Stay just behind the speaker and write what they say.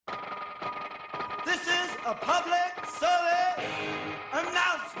a public service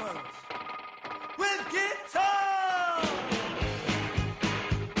announcement with guitar.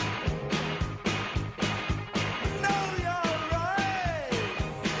 Know your rights.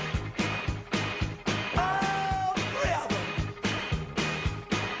 All three of them.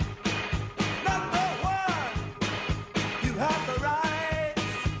 Number one, you have the right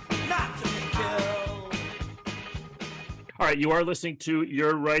not to be killed. All right, you are listening to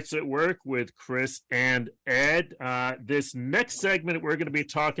Your Rights at Work with Chris and Ed. This next segment, we're going to be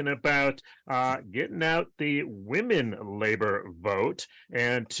talking about getting out the women labor vote.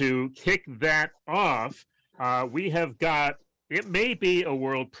 And to kick that off, we have got, it may be a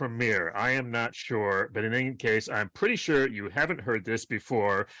world premiere. I am not sure, but in any case, I'm pretty sure you haven't heard this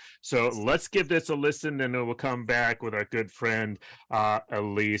before. So let's give this a listen, and then we'll come back with our good friend,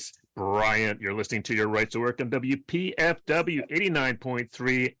 Elise Bryant. You're listening to Your Rights at Work on WPFW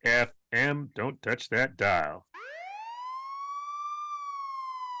 89.3 FM. Don't touch that dial.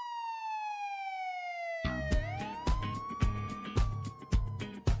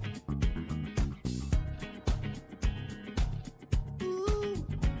 Ooh,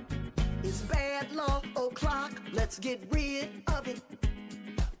 it's bad law o'clock. Let's get rid of it.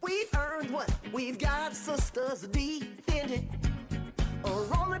 We've earned what we've got, sisters, defend it.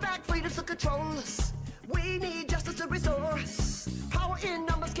 Rolling back freedoms to control us. We need justice to restore us. Power in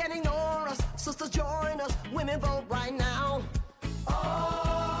numbers can't ignore us. Sisters, join us. Women, vote right now.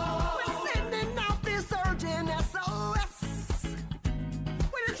 Oh, we're sending out this urgent SOS.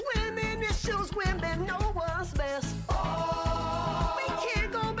 When it's women issues, women know what's best. Oh, we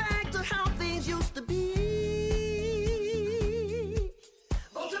can't go back to how things used to be.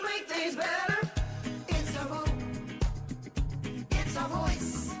 Vote to make things better. It's our vote. It's our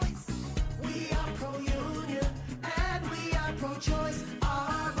voice. We are pro-union and we are pro-choice.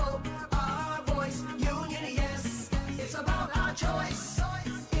 Our vote, our voice, union, yes. It's about our choice.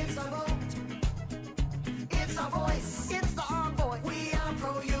 It's our vote. It's our voice. It's our voice. We are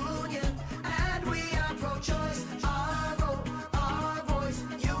pro-union and we are pro-choice. Our vote, our voice,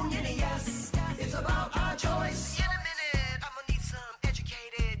 union, yes. It's about our choice. In a minute, I'm gonna need some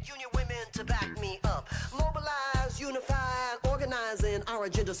educated union women to back me up. Mobilize, unify, organizing our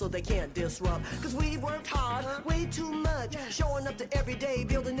agenda so they can't disrupt. Cause we worked hard, way too much. Showing up to every day,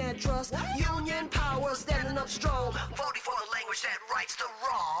 building that trust. Union power, standing up strong. Voting for a language that rights the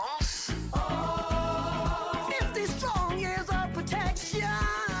wrongs. Oh, 50 strong years of protection.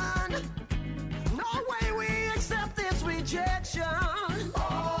 No way we accept this rejection.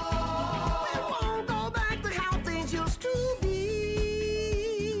 Oh, we won't go back to how things used to be.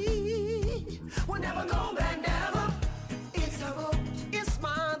 We're never going back, never. It's our vote. It's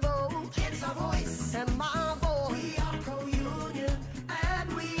my vote. It's our voice. And my vote. We are pro-union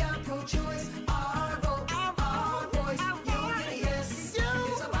and we are pro-choice. Our vote. Our voice. Union, yes.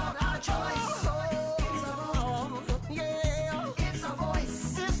 It's about our choice. It's our vote. Yeah. It's our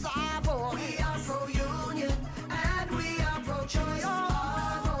voice. It's our vote. We are pro-union and we are pro-choice.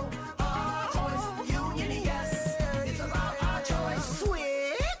 Our vote. Our voice. Union, yes. It's about our choice.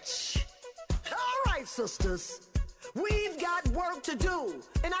 Switch. All right, sisters. We've got work to do,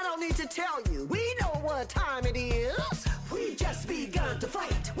 and I don't need to tell you. We know what time it is. We've just begun to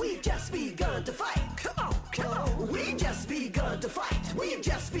fight. We've just begun to fight. Come on, come on. We've just begun to fight. We've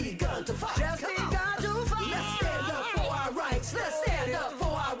just begun to fight. Just begun to fight. Let's stand up for our rights. Let's stand up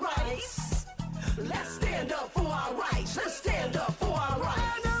for our rights. Let's stand up for our rights. Let's stand up for our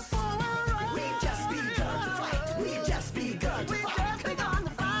rights. We've just begun to fight. We've just begun to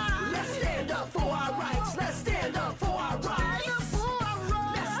fight. Let's stand up for our rights. Let's stand up for our rights.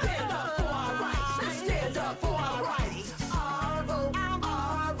 Let's stand up for our rights. Let's stand up for our rights. Our vote,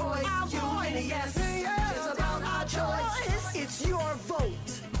 our voice, union, yes. It's about our choice. It's your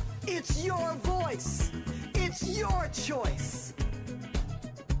vote. It's your voice. It's your choice.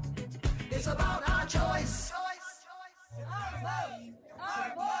 It's about our choice. Our vote,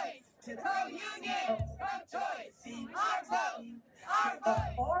 our voice, pro-union, pro-choice. Our vote, our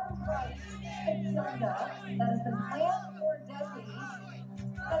voice. Our rights agenda that has been planned for decades,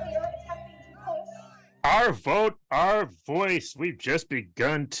 that they are attempting to push. Our vote, our voice. We've just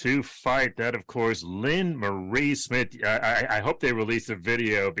begun to fight. That, of course, Lynn Marie Smith. I hope they release a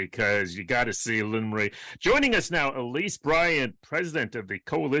video because you got to see Lynn Marie. Joining us now, Elise Bryant, president of the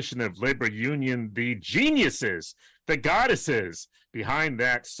Coalition of Labor Union, the geniuses, the goddesses behind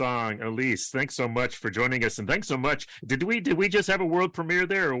that song. Elise, thanks so much for joining us, and thanks so much. Did we just have a world premiere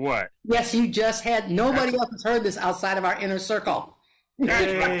there, or what? Yes, you just had. Nobody else has heard this outside of our inner circle.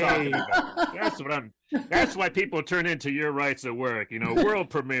 That's what I'm talking about. That's why people turn into Your Rights at Work. World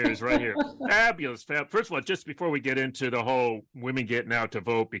premieres right here. Fabulous. First of all, just before we get into the whole women getting out to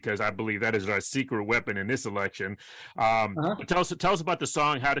vote, because I believe that is our secret weapon in this election. Tell us about the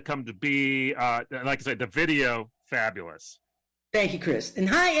song, how to come to be. Like I said, the video, fabulous. Thank you, Chris. And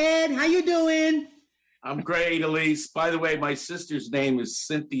hi, Ed. How you doing? I'm great, Elise. By the way, my sister's name is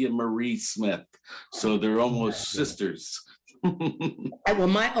Cynthia Marie Smith, so they're almost sisters. Well,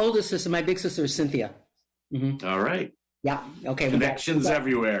 my older sister, my big sister, is Cynthia. Mm-hmm. All right. Yeah. Okay. Connections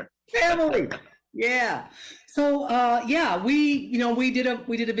everywhere. Family. Yeah. So we did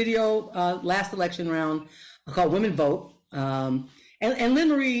a video last election round called Women Vote. And Lynn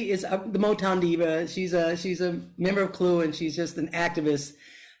Marie is the Motown diva. She's a member of Clue, and she's just an activist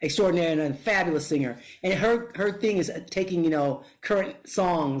extraordinary and a fabulous singer. And her thing is taking current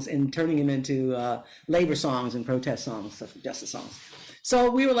songs and turning them into labor songs and protest songs, social justice songs.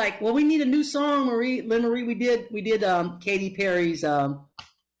 So we were like, well, we need a new song, Lynn Marie. We did Katy Perry's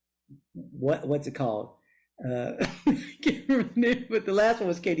what's it called? I can't remember the name, but the last one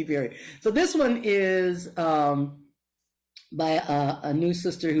was Katy Perry. So this one is by a new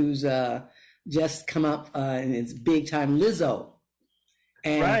sister who's just come up and it's big time, Lizzo.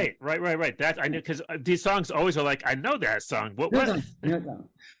 And right. That I knew, because these songs always are like, I know that song. What?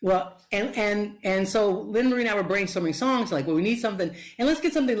 Well, and so Lynn Marie and I were brainstorming songs like, well, we need something, and let's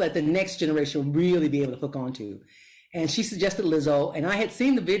get something that the next generation will really be able to hook onto. And she suggested Lizzo, and I had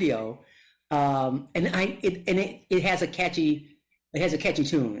seen the video, and it has a catchy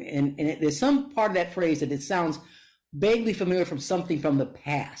tune, and there's some part of that phrase that it sounds vaguely familiar from something from the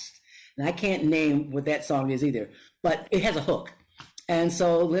past, and I can't name what that song is either, but it has a hook. And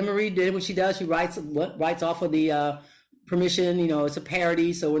so Lynn Marie did what she does. She writes off of the permission. It's a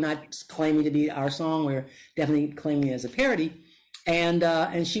parody, so we're not claiming to be our song. We're definitely claiming it as a parody.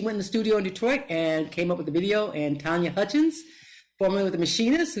 And she went in the studio in Detroit and came up with the video. And Tanya Hutchins, formerly with The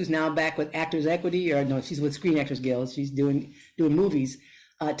Machinists, who's now back with Actors Equity, or no, she's with Screen Actors Guild. She's doing movies.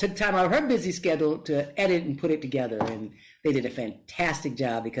 Took time out of her busy schedule to edit and put it together. And they did a fantastic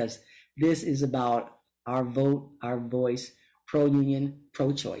job, because this is about our vote, our voice, pro-union,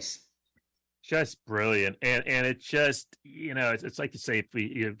 pro-choice. Just brilliant. And it just, it's like you say, if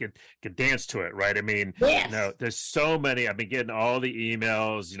we could dance to it, right? I mean, yes. There's so many. I've been getting all the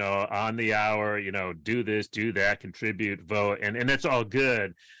emails, on the hour, do this, do that, contribute, vote, and that's all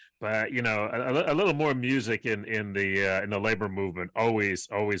good. But a little more music in the labor movement, always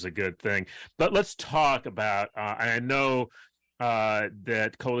a good thing. But let's talk about. I know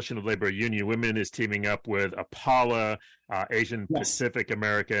that Coalition of Labor Union Women is teaming up with APALA, Asian Pacific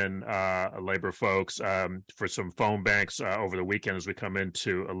American labor folks, for some phone banks over the weekend as we come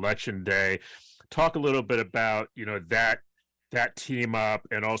into Election Day. Talk a little bit about that team up,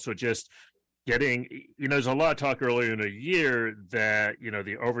 and also just getting, there's a lot of talk earlier in the year that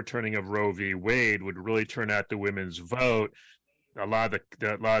the overturning of Roe v. Wade would really turn out the women's vote. A lot of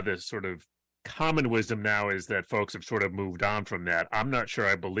the sort of common wisdom now is that folks have sort of moved on from that. I'm not sure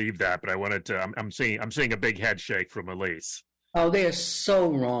I believe that, but I wanted to. I'm seeing a big head shake from Elise. Oh, they are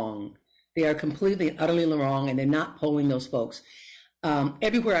so wrong. They are completely and utterly wrong, and they're not polling those folks.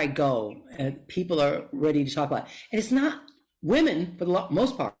 Everywhere I go, people are ready to talk about it. And it's not women for the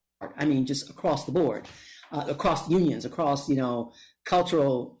most part. I mean, just across the board, across unions, across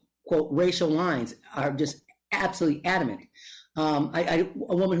cultural, quote, racial lines, are just absolutely adamant. A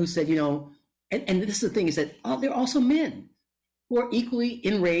woman who said, and this is the thing, is that there are also men who are equally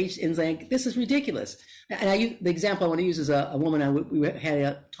enraged and saying, this is ridiculous. And the example I want to use is a woman, we had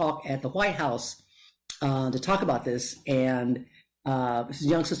a talk at the White House to talk about this. And this is a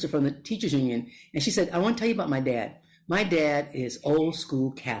young sister from the teachers union. And she said, I want to tell you about my dad. My dad is old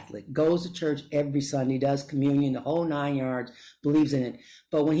school Catholic, goes to church every Sunday, does communion, the whole 9 yards, believes in it.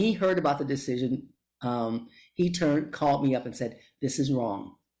 But when he heard about the decision, he called me up and said, this is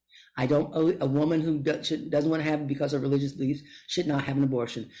wrong. A woman who doesn't want to have it because of religious beliefs should not have an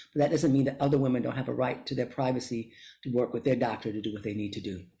abortion. But that doesn't mean that other women don't have a right to their privacy to work with their doctor to do what they need to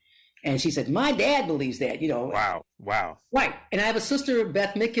do. And she said, my dad believes that, Wow. Right. And I have a sister,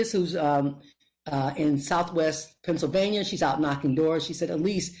 Beth Mickes, who's in Southwest Pennsylvania. She's out knocking doors. She said,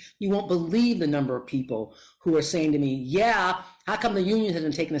 Elise, you won't believe the number of people who are saying to me, yeah, how come the union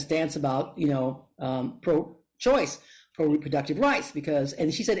hasn't taken a stance about, pro-choice, pro-reproductive rights?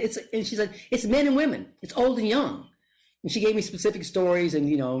 And she said, it's men and women. It's old and young. And she gave me specific stories and,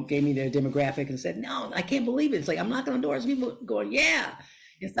 gave me their demographic and said, no, I can't believe it. It's like, I'm knocking on doors. People going, yeah,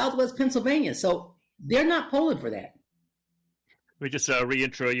 in Southwest Pennsylvania. So they're not polling for that. Let me just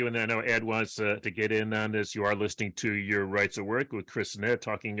reintro you, and then I know Ed wants to get in on this. You are listening to Your Rights at Work with Chris and Ed,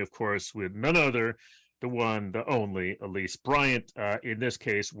 talking, of course, with none other, the one, the only, Elise Bryant, in this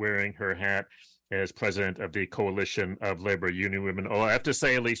case, wearing her hat as president of the Coalition of Labor Union Women. Oh, I have to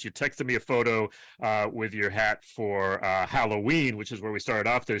say, Elise, you texted me a photo with your hat for Halloween, which is where we started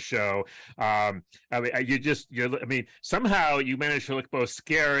off this show. I mean, somehow you managed to look both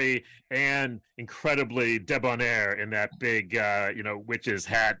scary and incredibly debonair in that big, witch's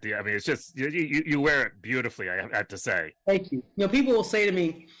hat. I mean, it's just, you wear it beautifully, I have to say. Thank you. People will say to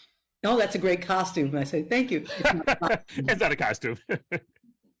me, "Oh, that's a great costume." And I say, "Thank you." It's not a costume.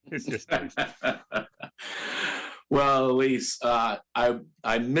 It's just nice. Well, Elise,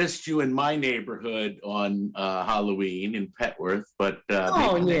 I missed you in my neighborhood on Halloween in Petworth, but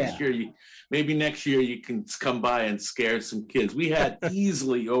maybe next year you can come by and scare some kids. We had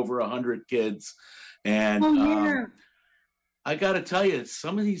easily over 100 kids, and I got to tell you,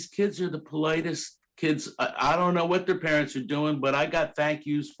 some of these kids are the politest kids. I don't know what their parents are doing, but I got thank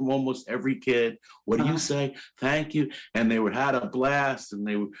yous from almost every kid. What do you say? Thank you. And they had a blast,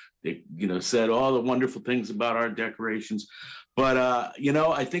 and they said all the wonderful things about our decorations. But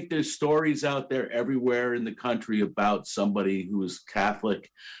I think there's stories out there everywhere in the country about somebody who is Catholic,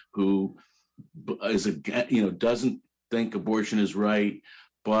 who is doesn't think abortion is right,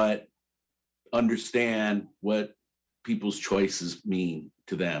 but understand what people's choices mean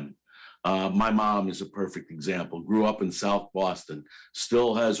to them. My mom is a perfect example. Grew up in South Boston,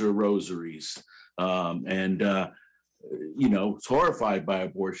 still has her rosaries, and is horrified by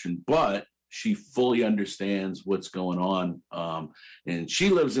abortion, but she fully understands what's going on. And she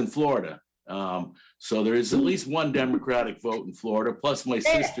lives in Florida. So there is at least one Democratic vote in Florida, plus my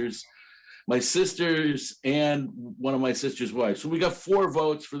sisters and one of my sister's wives. So we got 4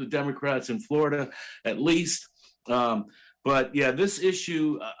 votes for the Democrats in Florida, at least. But yeah, this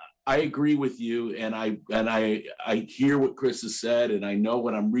issue, I agree with you, and I hear what Chris has said, and I know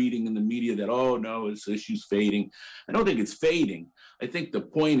what I'm reading in the media that, oh no, this issue's fading. I don't think it's fading. I think the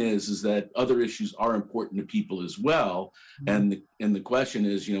point is that other issues are important to people as well. Mm-hmm. And the question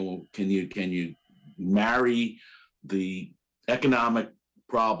is, can you marry the economic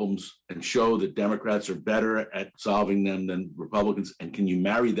problems and show that Democrats are better at solving them than Republicans? And can you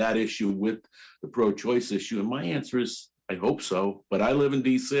marry that issue with the pro-choice issue? And my answer is, I hope so, but I live in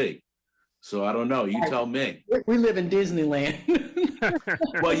D.C., so I don't know. You tell me. We live in Disneyland.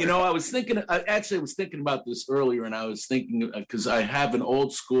 Well, I was thinking about this earlier, and I was thinking, because I have an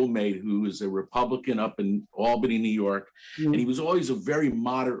old schoolmate who is a Republican up in Albany, New York, and he was always a very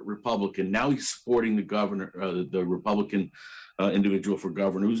moderate Republican. Now he's supporting the governor, the Republican individual for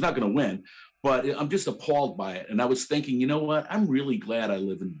governor, who's not going to win. But I'm just appalled by it. And I was thinking, you know what? I'm really glad I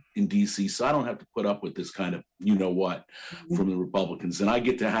live in D.C., so I don't have to put up with this kind of from the Republicans. And I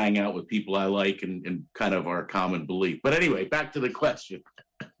get to hang out with people I like and kind of our common belief. But anyway, back to the question.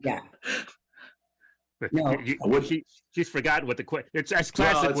 Yeah. No, she's forgotten what the question. It's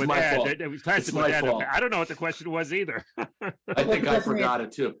classic with Ed. It was classic with Ed. I don't know what the question was either. I think I forgot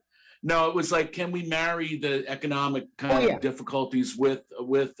it too. No, it was like, can we marry the economic kind of difficulties with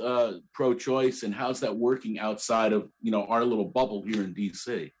pro-choice, and how's that working outside of our little bubble here in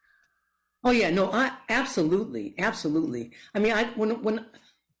D.C.? Oh yeah, no, absolutely. I mean, when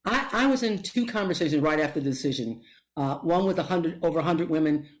I was in 2 conversations right after the decision, one with over 100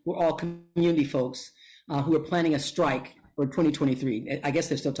 women who are all community folks who were planning a strike for 2023. I guess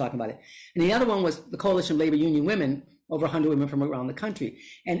they're still talking about it. And the other one was the Coalition of Labor Union Women, over 100 women from around the country.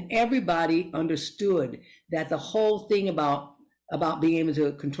 And everybody understood that the whole thing about being able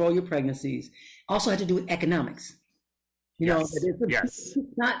to control your pregnancies also had to do with economics. It's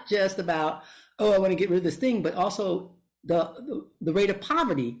not just about, I want to get rid of this thing, but also the rate of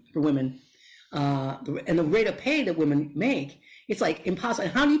poverty for women and the rate of pay that women make. It's like impossible.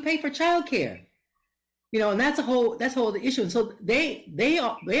 And how do you pay for childcare? And that's a whole the issue. And so they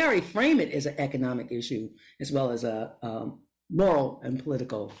already frame it as an economic issue as well as a moral and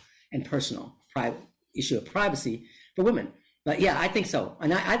political and personal private issue of privacy for women. But yeah, I think so.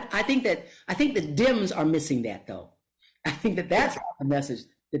 And I think the Dems are missing that though. I think that's the message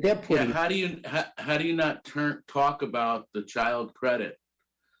that they're putting. Yeah, how do you not talk about the child credit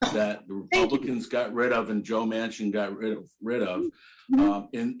that the Republicans got rid of and Joe Manchin got rid of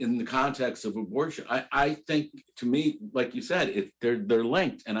in the context of abortion? I think, to me, like you said, they're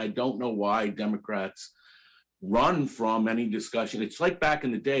linked, and I don't know why Democrats run from any discussion. It's like back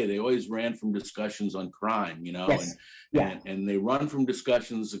in the day, they always ran from discussions on crime, Yes. And they run from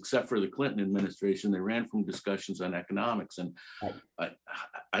discussions, except for the Clinton administration, they ran from discussions on economics. And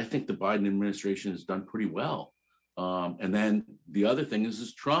I think the Biden administration has done pretty well. And then the other thing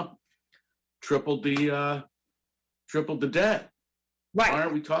is Trump tripled the debt. Right. Why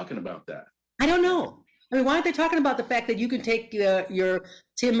aren't we talking about that? I don't know. I mean, why aren't they talking about the fact that you can take your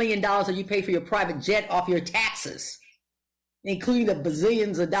 $10 million that you pay for your private jet off your taxes, including the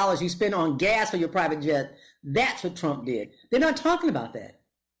bazillions of dollars you spend on gas for your private jet? That's what Trump did. They're not talking about that.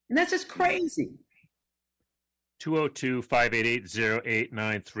 And that's just crazy.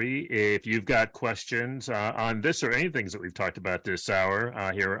 202-588-0893. If you've got questions on this or anything that we've talked about this hour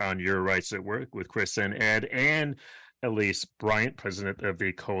here on Your Rights at Work with Chris and Ed and Elise Bryant, president of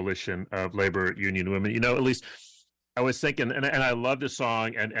the Coalition of Labor Union Women. Elise, I was thinking, and I love the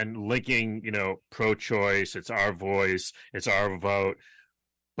song and linking, pro-choice, it's our voice, it's our vote.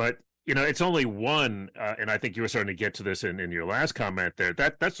 But, it's only one, and I think you were starting to get to this in your last comment there,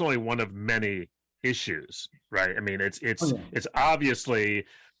 that's only one of many issues, right? I mean, it's obviously,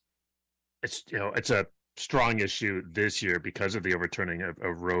 it's a strong issue this year because of the overturning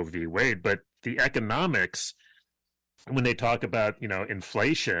of Roe v. Wade, but the economics, when they talk about,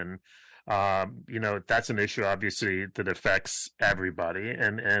 inflation, that's an issue obviously that affects everybody.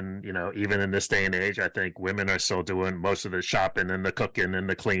 And, even in this day and age, I think women are still doing most of the shopping and the cooking and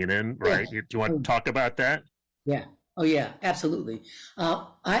the cleaning, right? Yeah. Do you want to talk about that? Yeah. Oh yeah, absolutely.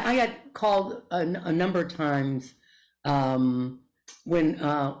 I got called a number of times when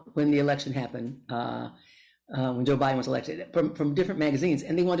the election happened, when Joe Biden was elected, from different magazines,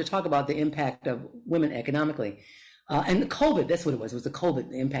 and they wanted to talk about the impact of women economically. And the COVID, that's what it was. It was the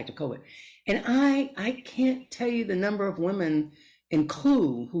impact of COVID. And I can't tell you the number of women in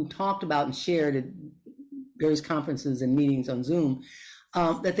CLUE who talked about and shared at various conferences and meetings on Zoom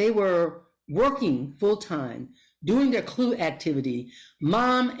that they were working full-time, doing their CLUE activity.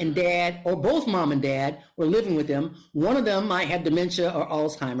 Mom and dad, or both mom and dad, were living with them. One of them might have dementia or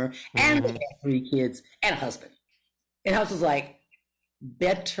Alzheimer, and they had 3 kids and a husband. And I was just like,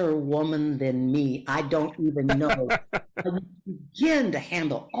 better woman than me. I don't even know how you begin to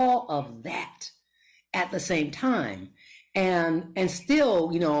handle all of that at the same time. And still,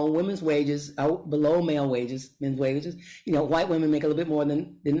 women's wages are below male wages, men's wages. White women make a little bit more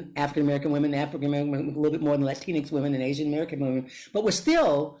than African-American women. African-American women make a little bit more than Latinx women and Asian-American women. But we're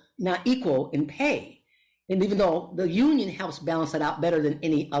still not equal in pay. And even though the union helps balance that out better than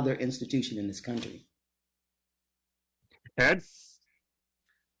any other institution in this country. Ed?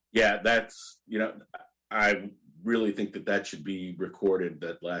 Yeah, that's, I really think that should be recorded,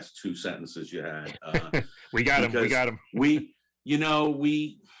 that last 2 sentences you had. We got him. We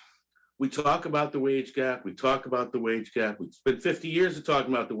talk about the wage gap. We talk about the wage gap. We spent 50 years of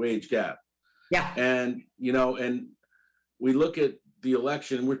talking about the wage gap. Yeah. And, and we look at the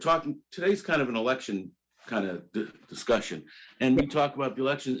election, we're talking, today's kind of an election kind of discussion. And we talk about the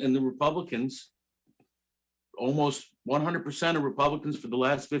election, and the Republicans, almost 100% of Republicans for the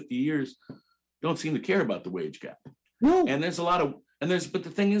last 50 years don't seem to care about the wage gap. No. And but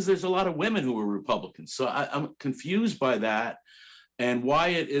the thing is, there's a lot of women who are Republicans. So I'm confused by that and why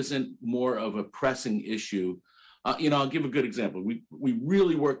it isn't more of a pressing issue. I'll give a good example. We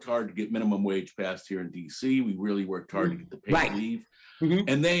really worked hard to get minimum wage passed here in DC. We really worked hard to get the paid leave. Mm-hmm.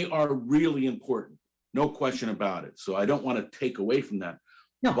 And they are really important. No question about it. So I don't want to take away from that.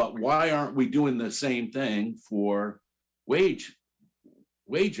 No. But why aren't we doing the same thing for wage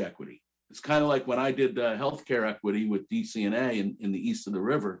equity? It's kind of like when I did healthcare equity with DCNA in the east of the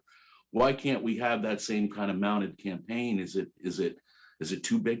river. Why can't we have that same kind of mounted campaign? Is it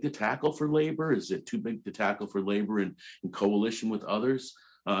too big to tackle for labor? Is it too big to tackle for labor in coalition with others?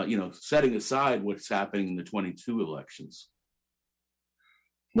 Setting aside what's happening in the 22 elections.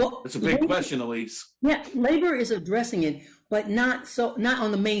 Well, it's a big question, Elise. Yeah, labor is addressing it, but not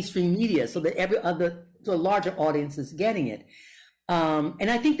on the mainstream media, so that a larger audience is getting it. And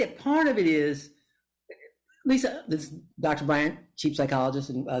I think that part of it is, Lisa, this is Dr. Bryant, chief psychologist,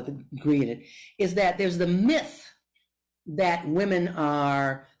 and the degree in it, is that there's the myth that women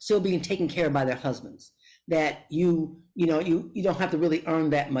are still being taken care of by their husbands. That you don't have to really earn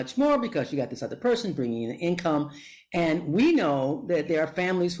that much more because you got this other person bringing in income. And we know that there are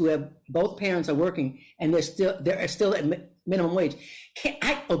families who have both parents are working and they're still at minimum wage,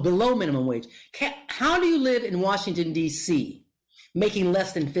 below minimum wage. How do you live in Washington, D.C., making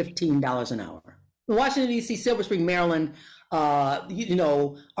less than $15 an hour? In Washington, D.C., Silver Spring, Maryland,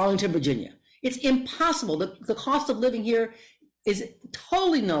 Arlington, Virginia. It's impossible. The cost of living here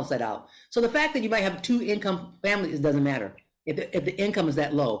totally nulls that out. So the fact that you might have 2 income families, it doesn't matter. If the income is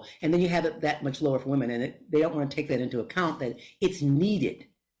that low, and then you have it that much lower for women, and they don't want to take that into account, that it's needed.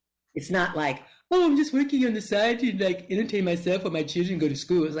 It's not like, oh, I'm just working on the side to entertain myself or my children go to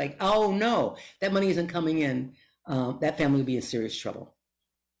school. It's like, oh no, that money isn't coming in that family will be in serious trouble.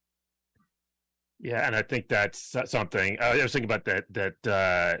 Yeah, and I think that's something I was thinking about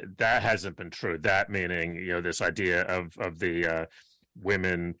that hasn't been true. That meaning, this idea of the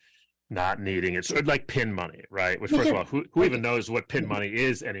women not needing it, sort of like pin money, right? Which, first of all, who even knows what pin money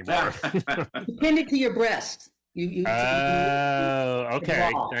is anymore? Pin it to your breast. Okay.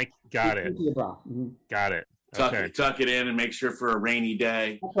 Got it. Got it. Tuck it in and make sure for a rainy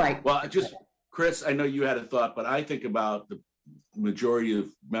day. That's right. Well, Chris, I know you had a thought, but I think about the majority of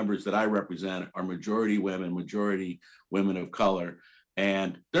members that I represent are majority women of color,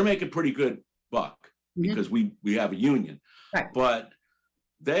 and they're making pretty good buck because we have a union. Right. But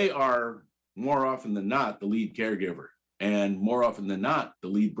they are more often than not the lead caregiver and more often than not the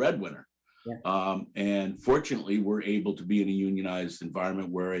lead breadwinner. Yeah. And fortunately, we're able to be in a unionized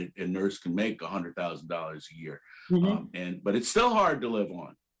environment where a nurse can make $100,000 a year. But it's still hard to live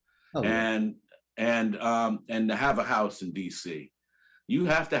on. Oh, and to have a house in DC, you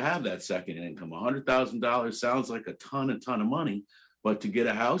have to have that second income. $100,000 sounds like a ton of money, but to get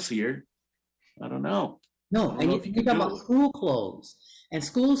a house here, I don't know. No, and you talk about school clothes and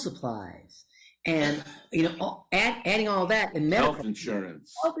school supplies, and adding all that and medical health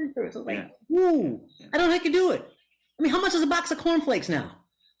insurance. I was like, I don't know if I could do it. I mean, how much is a box of cornflakes now?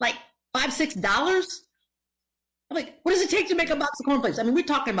 Like $5-6? I'm like, what does it take to make a box of cornflakes? I mean, we're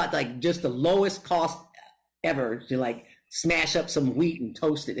talking about like just the lowest cost ever to like smash up some wheat and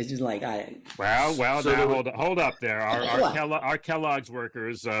toast it. It's just like hold up there. Our Kellogg's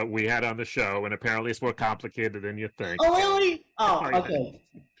workers we had on the show, and apparently it's more complicated than you think. Oh, really? Oh, okay.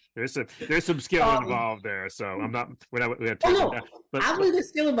 There's some skill involved there, so I'm not. But I believe there's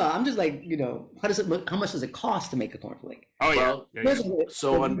skill involved. I'm just like, how much does it cost to make a cornflake? Oh yeah.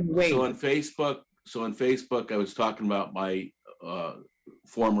 So on Facebook, I was talking about my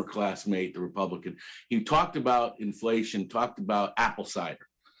former classmate, the Republican. He talked about inflation, talked about apple cider,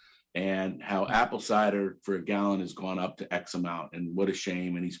 and how apple cider for a gallon has gone up to X amount, and what a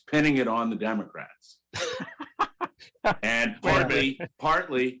shame. And he's pinning it on the Democrats. And partly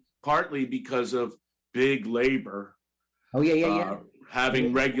because of big labor.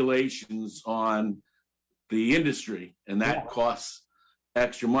 Having regulations on the industry, and that costs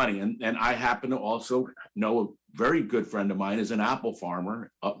extra money. And I happen to also know a very good friend of mine is an apple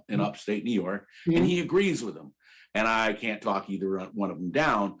farmer up in upstate New York, and he agrees with him. And I can't talk either one of them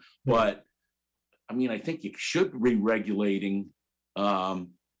down, but I mean, I think you should be regulating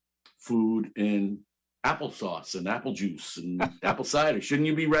food in applesauce and apple juice and apple cider. Shouldn't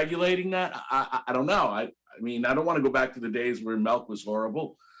you be regulating that? I don't know. I mean, I don't want to go back to the days where milk was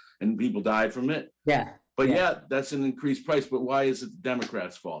horrible and people died from it. Yeah. But that's an increased price. But why is it the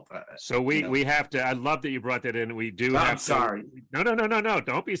Democrats' fault? So we have to. I love that you brought that in. We do. I'm sorry. No.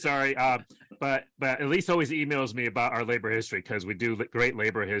 Don't be sorry. But Elise always emails me about our labor history because we do great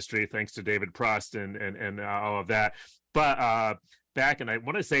labor history thanks to David Prost and all of that. But back in, I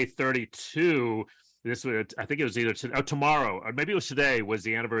want to say 32. This was, I think it was either tomorrow or maybe it was today, was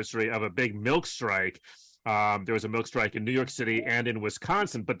the anniversary of a big milk strike. There was a milk strike in New York City and in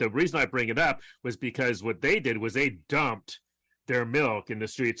Wisconsin. But the reason I bring it up was because what they did was they dumped their milk in the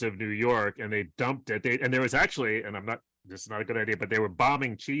streets of New York, and they dumped it. And there was actually, and this is not a good idea, but they were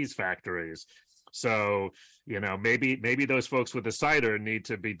bombing cheese factories. So, maybe those folks with the cider need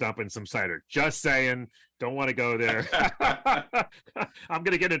to be dumping some cider. Just saying, don't want to go there. I'm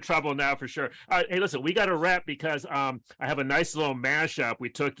going to get in trouble now for sure. Hey, listen, we got to wrap because I have a nice little mashup. We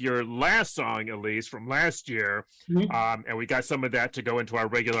took your last song, Elise, from last year, and we got some of that to go into our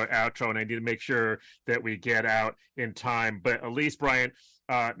regular outro, and I need to make sure that we get out in time. But Elise, Bryant,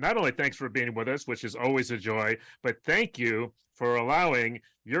 not only thanks for being with us, which is always a joy, but thank you for allowing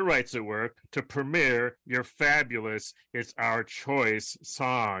Your Rights at Work to premiere your fabulous It's Our Choice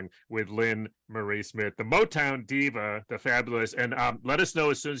song with Lynn Marie Smith, the Motown diva, the fabulous. And let us know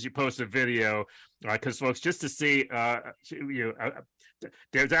as soon as you post a video, because folks, just to see,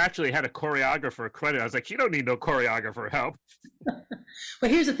 there's actually had a choreographer credit. I was like, you don't need no choreographer help.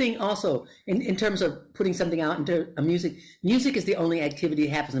 But here's the thing also, in terms of putting something out into a music is the only activity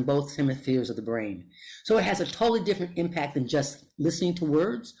that happens in both hemispheres of the brain. So it has a totally different impact than just listening to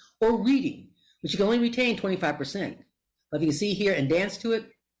words or reading, which you can only retain 25%. But if you can see, hear, and dance to it,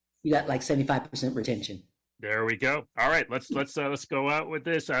 you got like 75% retention. There we go. All right, let's go out with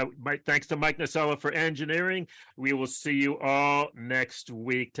this. Thanks to Mike Nacella for engineering. We will see you all next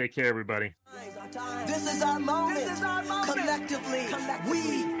week. Take care, everybody. This is our moment. Collectively,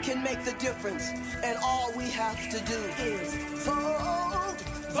 we can make the difference, and all we have to do is vote,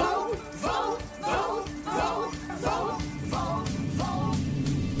 vote, vote, vote, vote, vote, vote, vote.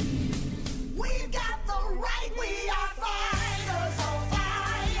 We've got the right. We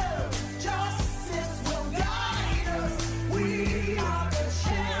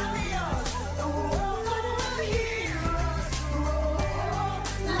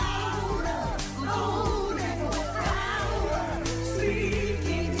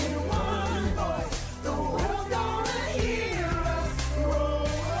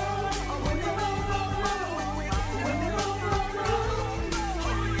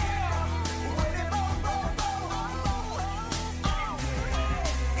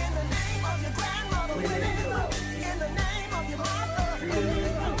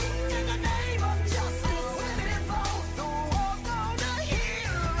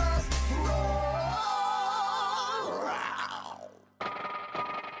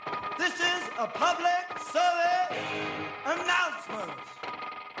This is a public service announcement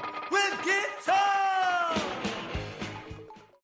with guitar.